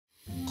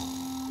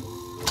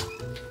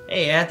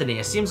Hey Anthony,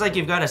 it seems like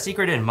you've got a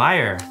secret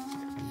admirer.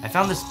 I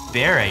found this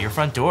bear at your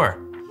front door.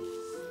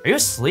 Are you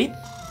asleep?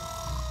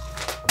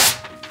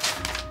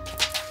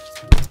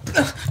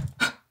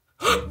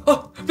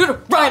 Oh, no,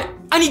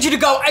 Ryan, I need you to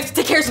go. I have to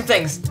take care of some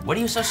things. What are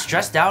you so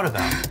stressed out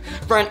about?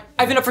 Ryan,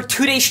 I've been up for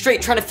 2 days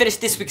straight trying to finish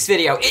this week's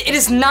video. It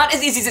is not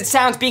as easy as it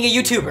sounds being a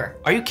YouTuber.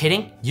 Are you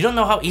kidding? You don't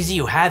know how easy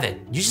you have it.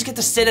 You just get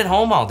to sit at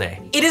home all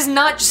day. It is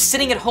not just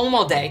sitting at home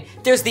all day.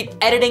 There's the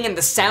editing and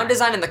the sound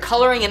design and the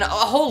coloring and a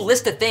whole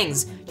list of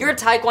things. You're a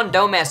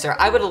Taekwondo master.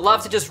 I would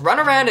love to just run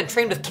around and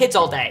train with kids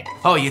all day.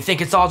 Oh, you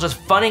think it's all just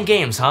fun and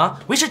games, huh?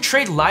 We should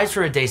trade lives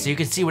for a day so you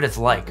can see what it's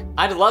like.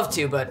 I'd love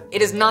to, but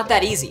it is not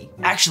that easy.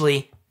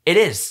 Actually, it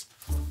is.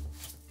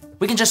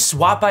 We can just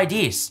swap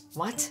IDs.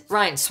 What?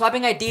 Ryan,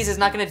 swapping IDs is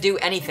not gonna do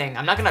anything.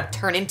 I'm not gonna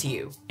turn into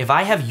you. If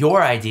I have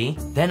your ID,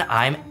 then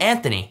I'm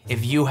Anthony.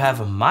 If you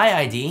have my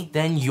ID,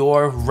 then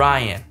you're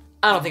Ryan.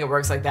 I don't think it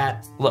works like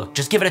that. Look,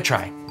 just give it a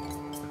try.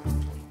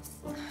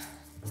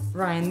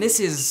 Ryan, this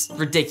is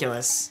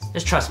ridiculous.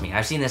 Just trust me,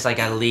 I've seen this like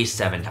at least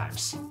 7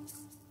 times.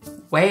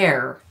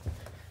 Where?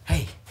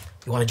 Hey,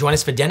 you wanna join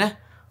us for dinner?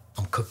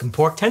 I'm cooking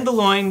pork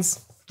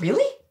tenderloins.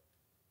 Really?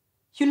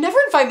 You never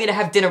invite me to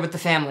have dinner with the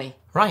family.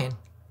 Ryan,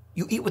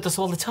 you eat with us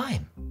all the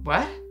time.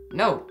 What?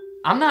 No,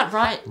 I'm not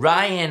Ryan.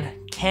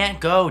 Ryan can't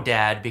go,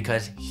 Dad,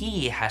 because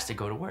he has to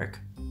go to work.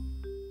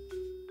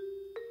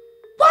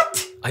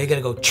 What? Are you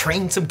gonna go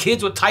train some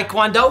kids with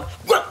Taekwondo?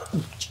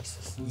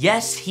 Jesus.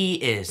 Yes, he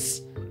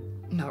is.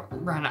 No,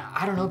 Ryan,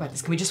 I don't know about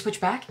this. Can we just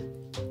switch back?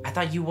 I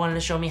thought you wanted to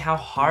show me how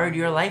hard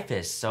your life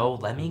is, so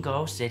let me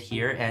go sit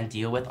here and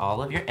deal with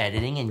all of your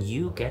editing and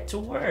you get to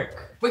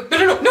work. Wait,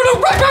 no,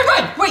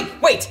 Ryan,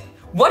 wait.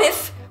 What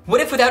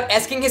if without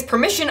asking his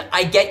permission,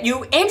 I get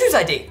you Andrew's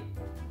ID?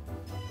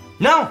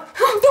 No!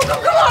 No,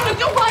 come on,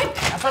 no, Ryan!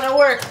 Have fun at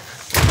work.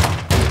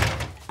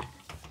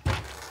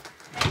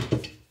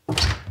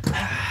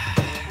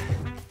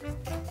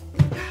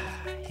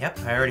 Yep,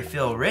 I already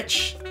feel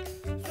rich,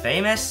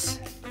 famous,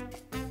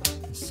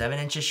 and 7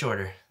 inches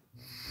shorter.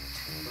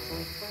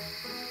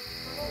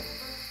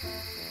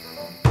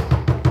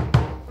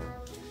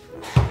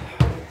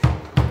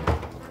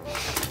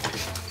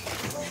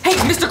 Hey,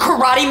 Mr.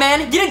 Karate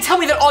Man, you didn't tell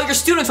me that all your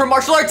students were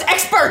martial arts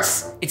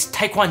experts! It's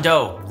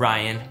Taekwondo,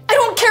 Ryan. I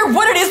don't care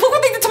what it is, look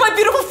what they did to my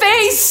beautiful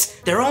face!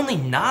 They're only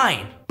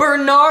 9.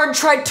 Bernard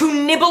tried to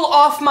nibble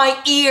off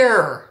my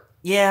ear.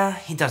 Yeah,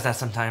 he does that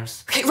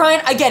sometimes. Okay,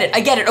 Ryan, I get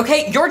it,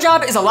 okay? Your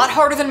job is a lot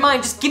harder than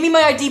mine, just give me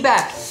my ID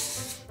back.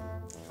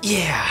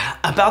 Yeah,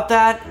 about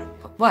that,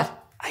 What?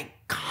 I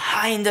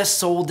kinda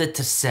sold it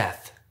to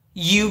Seth.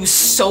 You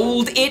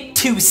sold it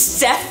to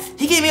Seth?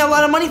 He gave me a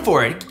lot of money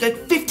for it,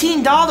 like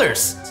 $15.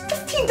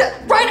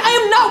 $15? Ryan, I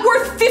am not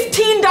worth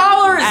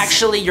 $15!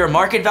 Actually, your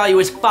market value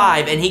is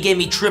 5 and he gave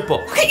me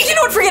triple. Okay, you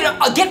know what, forget it.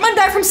 I'll get mine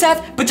back from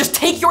Seth, but just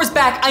take yours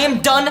back. I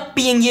am done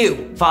being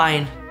you.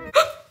 Fine.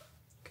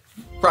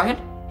 Ryan,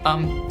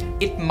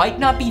 it might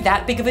not be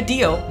that big of a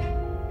deal,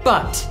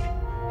 but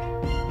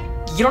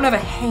you don't have a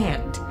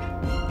hand.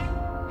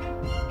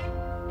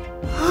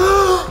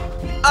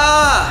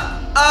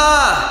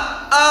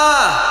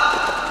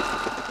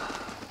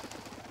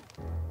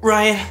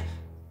 Ryan,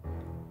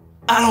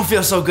 I don't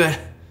feel so good.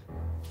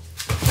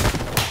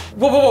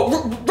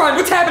 Whoa, Ryan,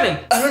 what's happening?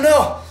 I don't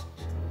know.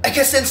 I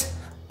guess since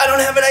I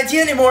don't have an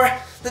idea anymore,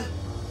 then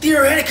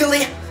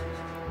theoretically,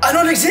 I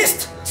don't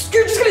exist.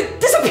 You're just gonna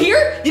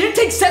disappear? You didn't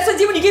take Seth's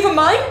ID when you gave him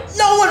mine?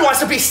 No one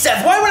wants to be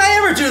Seth. Why would I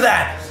ever do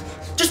that?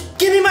 Just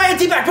give me my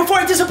ID back before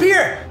I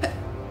disappear.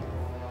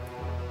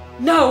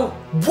 No.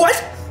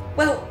 What?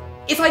 Well,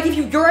 if I give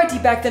you your ID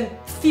back, then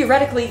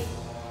theoretically,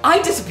 I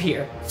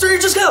disappear. So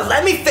you're just gonna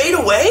let me fade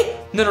away?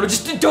 No,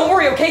 just don't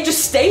worry, okay?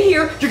 Just stay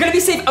here. You're gonna be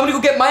safe. I'm gonna go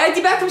get my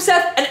ID back from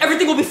Seth, and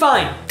everything will be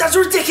fine. That's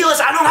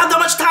ridiculous. I don't have that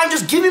much time.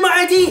 Just give me my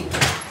ID.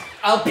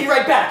 I'll be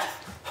right back.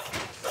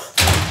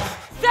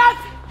 Seth!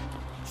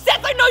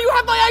 Seth, I know you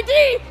have my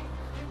ID!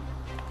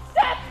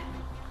 Seth!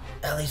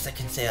 At least I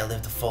can say I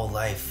lived a full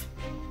life.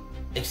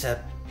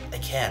 Except I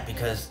can't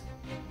because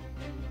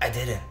I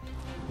didn't.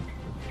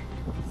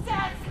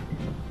 Seth!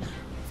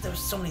 There were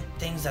so many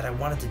things that I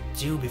wanted to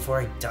do before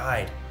I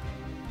died.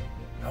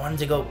 I wanted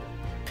to go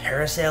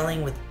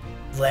parasailing with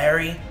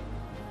Larry.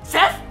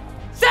 Seth!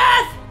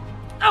 Seth!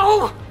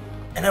 Oh!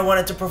 And I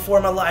wanted to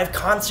perform a live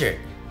concert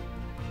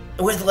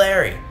with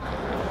Larry.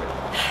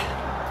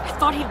 I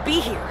thought he'd be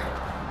here.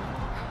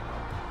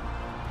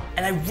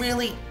 And I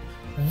really,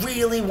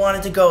 really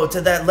wanted to go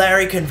to that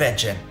Larry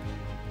convention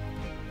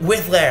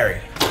with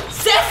Larry.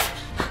 Seth!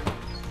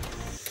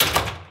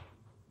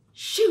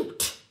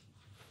 Shoot.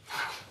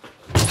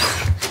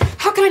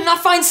 How can I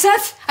not find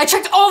Seth? I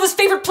checked all of his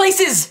favorite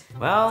places.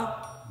 Well,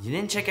 you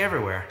didn't check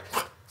everywhere.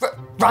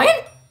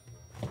 Ryan?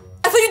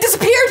 I thought you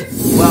disappeared.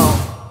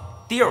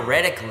 Well,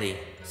 theoretically,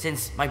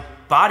 since my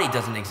body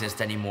doesn't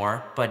exist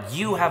anymore, but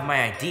you have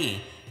my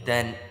ID,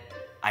 then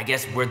I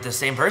guess we're the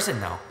same person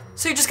now.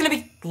 So you're just gonna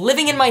be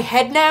living in my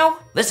head now?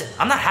 Listen,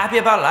 I'm not happy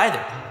about it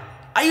either.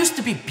 I used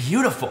to be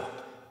beautiful.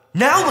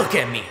 Now look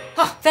at me.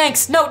 Oh,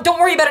 thanks. No, don't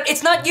worry about it.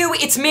 It's not you,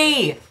 it's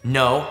me.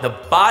 No, the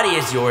body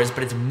is yours,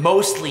 but it's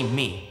mostly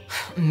me.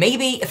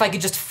 Maybe if I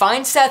could just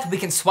find Seth, we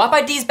can swap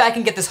IDs back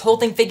and get this whole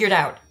thing figured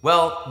out.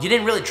 Well, you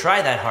didn't really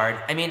try that hard.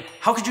 I mean,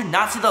 how could you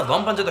not see the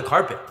lump under the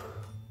carpet?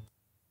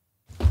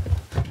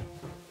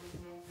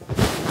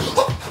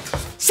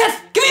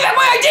 Seth, give me back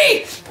my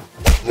ID!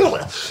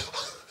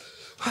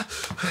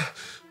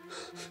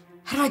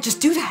 How did I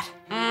just do that?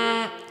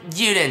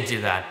 You didn't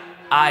do that.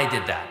 I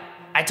did that.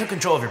 I took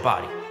control of your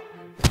body.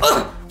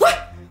 What?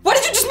 Why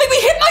did you just make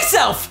me hit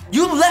myself?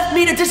 You left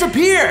me to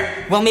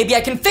disappear! Well, maybe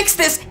I can fix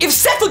this if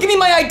Seth will give me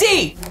my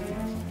ID.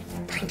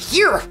 Right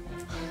here.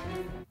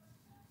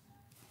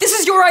 This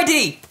is your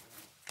ID.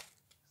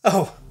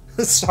 Oh,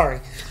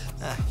 sorry.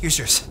 Here's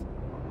yours.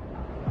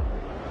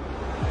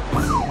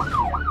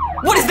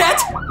 What is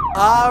that?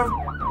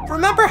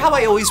 Remember how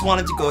I always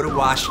wanted to go to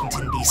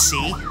Washington,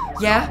 D.C.?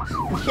 Yeah?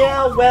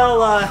 Yeah,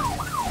 well,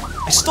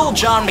 I stole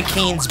John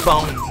McCain's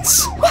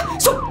bones.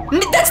 What? So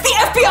that's the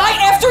FBI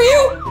after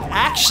you?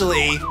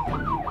 Actually,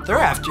 they're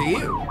after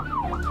you.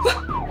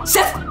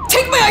 Seth,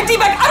 take my ID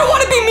back. I don't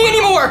want to be me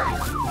anymore.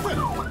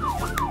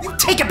 You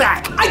take it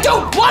back. I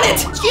don't want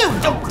it. You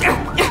don't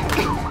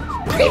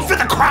pay for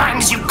the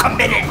crimes you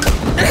committed.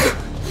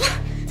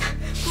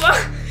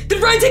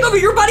 Did Ryan take over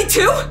your body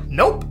too?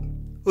 Nope.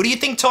 Who do you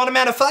think taught him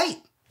how to fight?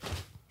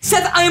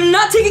 Seth, I am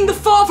not taking the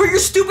fall for your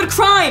stupid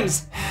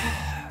crimes.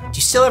 Do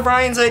you still have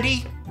Ryan's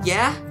ID?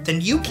 Yeah?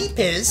 Then you keep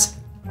his,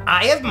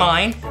 I have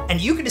mine,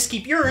 and you can just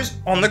keep yours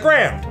on the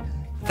ground.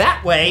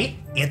 That way,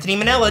 Anthony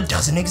Manella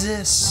doesn't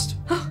exist.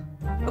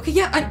 Okay,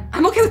 yeah,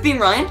 I'm okay with being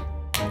Ryan.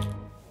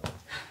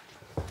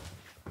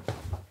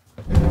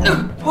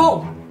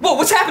 Whoa,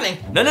 what's happening?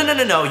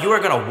 No. You are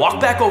gonna walk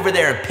back over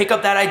there and pick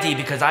up that ID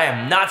because I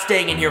am not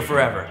staying in here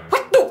forever.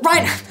 What? No,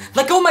 Ryan,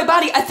 let go of my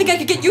body. I think I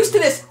could get used to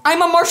this.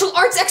 I'm a martial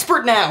arts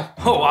expert now.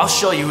 Oh, I'll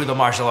show you who the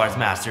martial arts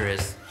master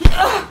is.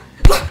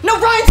 No,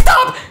 Ryan,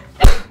 stop!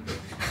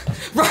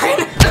 Ryan,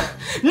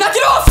 knock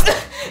it off!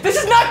 This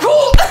is not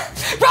cool!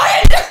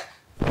 Ryan!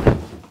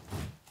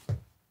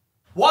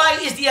 Why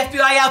is the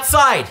FBI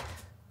outside?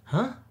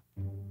 Huh?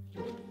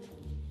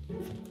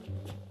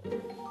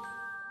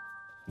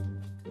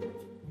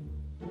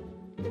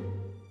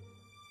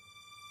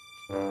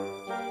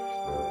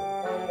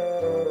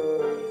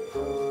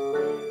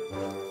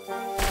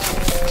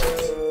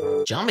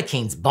 John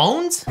McCain's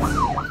bones?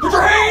 Put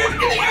your hands in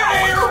the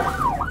air!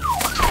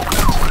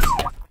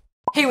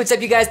 Hey, what's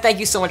up you guys? Thank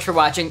you so much for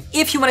watching.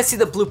 If you want to see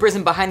the bloopers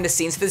and behind the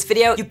scenes for this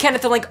video, you can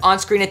hit the link on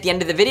screen at the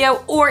end of the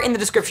video or in the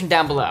description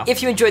down below.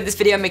 If you enjoyed this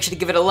video, make sure to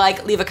give it a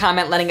like, leave a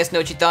comment letting us know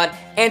what you thought,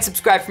 and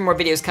subscribe for more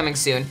videos coming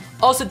soon.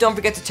 Also, don't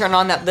forget to turn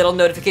on that little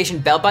notification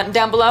bell button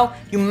down below.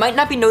 You might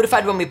not be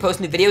notified when we post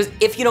new videos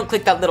if you don't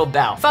click that little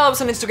bell. Follow us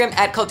on Instagram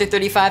at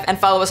Culture35 and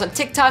follow us on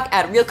TikTok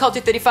at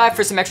RealCulture35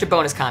 for some extra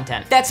bonus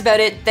content. That's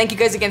about it. Thank you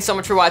guys again so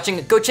much for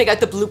watching. Go check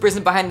out the bloopers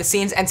and behind the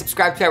scenes and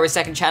subscribe to our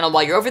second channel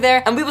while you're over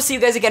there, and we will see you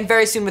guys again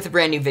very soon with a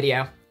brand new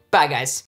video. Bye guys.